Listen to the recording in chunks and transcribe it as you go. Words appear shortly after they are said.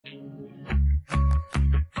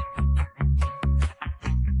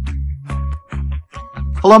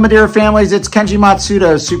Hello, Madeira families. It's Kenji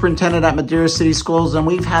Matsudo, superintendent at Madeira City Schools, and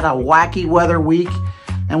we've had a wacky weather week,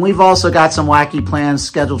 and we've also got some wacky plans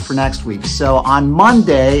scheduled for next week. So on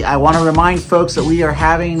Monday, I want to remind folks that we are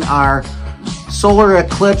having our solar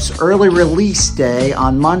eclipse early release day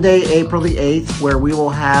on Monday, April the 8th, where we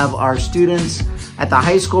will have our students at the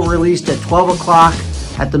high school released at 12 o'clock,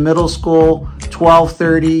 at the middle school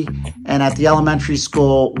 12:30, and at the elementary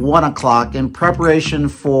school 1 o'clock in preparation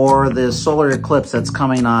for the solar eclipse that's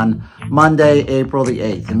coming on Monday, April the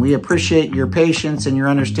 8th. And we appreciate your patience and your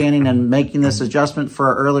understanding in making this adjustment for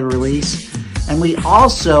our early release. And we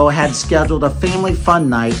also had scheduled a family fun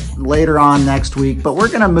night later on next week, but we're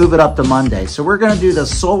going to move it up to Monday. So we're going to do the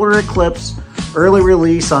solar eclipse early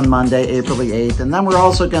release on Monday, April the 8th. And then we're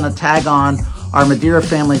also going to tag on our Madeira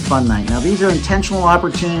Family Fun Night. Now, these are intentional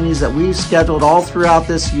opportunities that we've scheduled all throughout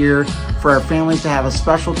this year for our families to have a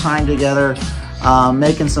special time together,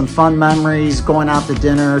 making some fun memories, going out to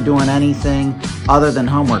dinner, doing anything other than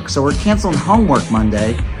homework. So we're canceling homework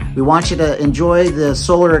Monday. We want you to enjoy the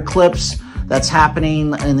solar eclipse that's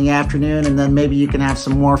happening in the afternoon, and then maybe you can have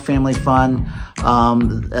some more family fun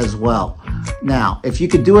as well. Now, if you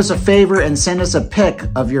could do us a favor and send us a pic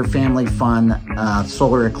of your family fun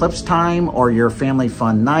solar eclipse time or your family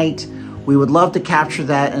fun night, we would love to capture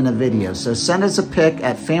that in a video. So send us a pic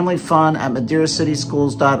at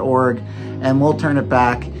familyfun@madeiracityschools.org, and we'll turn it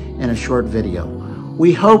back in a short video.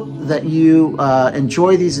 We hope that you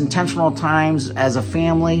enjoy these intentional times as a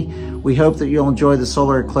family. We hope that you'll enjoy the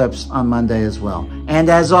solar eclipse on Monday as well. And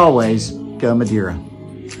as always, go Madeira.